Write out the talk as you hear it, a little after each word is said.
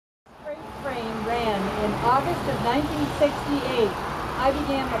August of 1968, I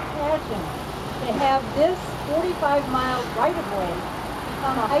began a passion to have this 45-mile right-of-way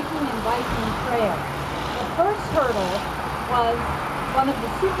become a hiking and biking trail. The first hurdle was one of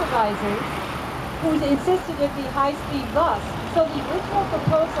the supervisors who insisted it be high-speed bus. So the original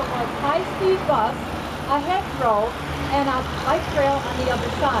proposal was high-speed bus, a hedgerow, and a bike trail on the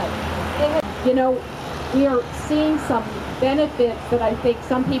other side. You know, we are seeing some benefits that I think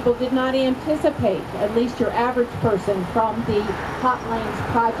some people did not anticipate, at least your average person, from the Hot Lanes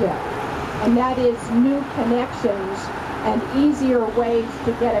project. And that is new connections and easier ways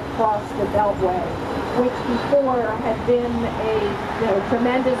to get across the Beltway, which before had been a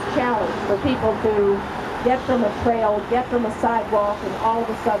tremendous challenge for people to get from a trail, get from a sidewalk, and all of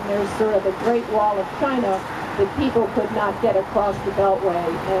a sudden there's sort of the Great Wall of China that people could not get across the Beltway.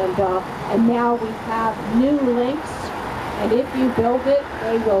 And now we have new links, and if you build it,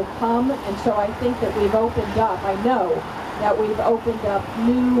 they will come. And so I think that we've opened up, I know that we've opened up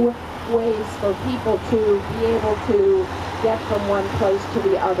new ways for people to be able to get from one place to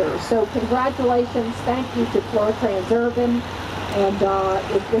the other. So congratulations, thank you to Flora Transurban, and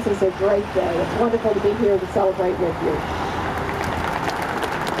this is a great day. It's wonderful to be here to celebrate with you.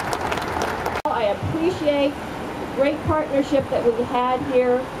 I appreciate the great partnership that we had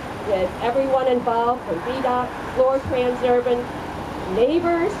here with everyone involved, from VDOT, Flora Transurban,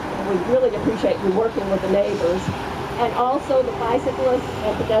 neighbors, and we really appreciate you working with the neighbors, and also the bicyclists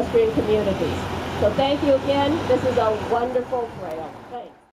and pedestrian communities. So thank you again. This is a wonderful trail. Thanks.